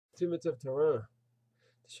Tumit of Torah.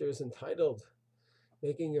 The shir is entitled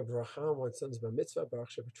Making a Bracha on One's Son's Bar Mitzvah, Baruch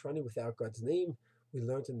Shepatrani, without God's name. We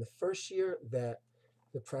learned in the first year that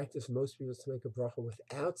the practice of most people is to make a bracha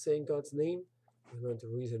without saying God's name. We learned the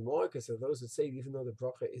reason why, because there are those that say even though the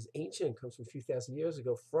bracha is ancient, comes from a few thousand years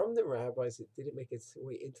ago from the rabbis, it didn't make its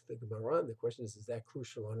way into the Gemara. And the question is that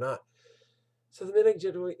crucial or not? So the minhag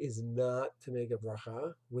generally is not to make a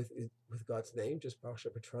bracha with God's name, just Baruch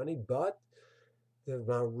Shepatrani, but the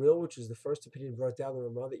Maril, which is the first opinion brought down the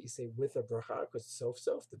Ramah, that you say with a bracha, because sof,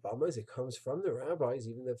 the Balmais, it comes from the rabbis,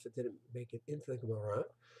 even if it didn't make it into the Gemara.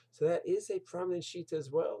 So that is a prominent shita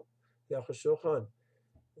as well. The Shulchan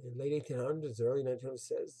in late 1800s, early 1900s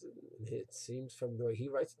says, it seems from the way he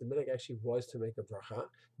writes, the minhag actually was to make a bracha,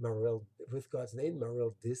 Maril, with God's name,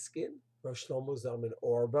 Maril Diskin, Rosh Shlomo Zalman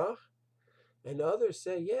Auerbach. And others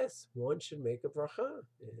say, yes, one should make a bracha.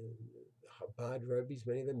 And Chabad rabbis,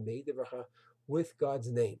 many of them made the bracha with God's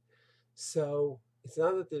name. So it's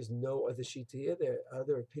not that there's no other shita here. There are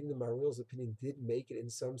other opinion. The Maril's opinion did make it in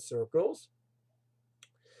some circles.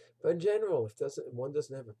 But in general, if one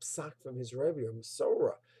doesn't have a psak from his Rebbe or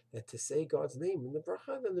Masorah that to say God's name in the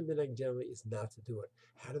bracha, then the minhag generally is not to do it.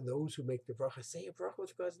 How do those who make the bracha say a bracha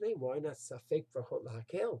with God's name? Why not safek brachot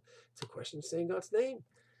lahakel? It's a question of saying God's name.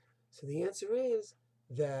 So the answer is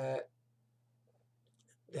that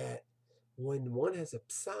when one has a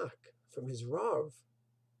psak from his Rav,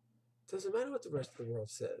 it doesn't matter what the rest of the world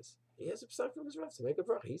says. He has a psak from his Rav to make a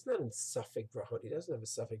bracha. He's not in safek brachot. He doesn't have a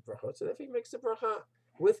safek brachot. So if he makes a bracha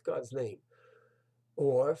with God's name,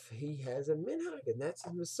 or if he has a minhag, and that's a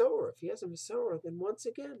Masorah. If he has a Masorah, then once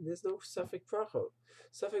again, there's no safek brachot.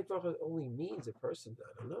 Safek brachot only means a person,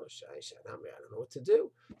 I don't know, I don't know what to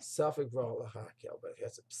do. Safek brachot lahakel. But if he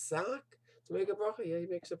has a psak to make a bracha, yeah, he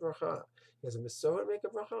makes a bracha. He has a Masorah to make a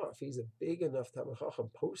bracha. If he's a big enough Talmid Chacham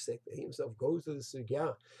posek that he himself goes to the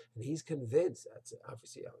sugya and he's convinced, that's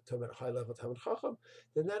obviously I'm talking about a high level Talmid Chacham,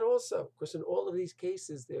 then that also, because in all of these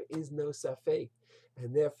cases there is no safek,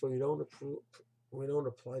 and therefore we don't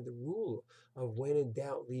apply the rule of when in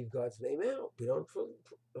doubt leave God's name out. We don't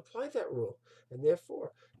apply that rule, and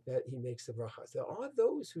therefore that he makes the bracha. There are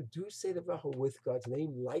those who do say the bracha with God's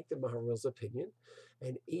name, like the Maharil's opinion,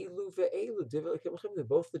 and elu ve'elu, they're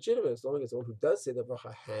both legitimate as long as the one who does say the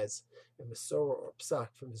bracha has a Masorah or a psak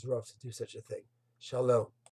from his Rav to do such a thing. Shalom.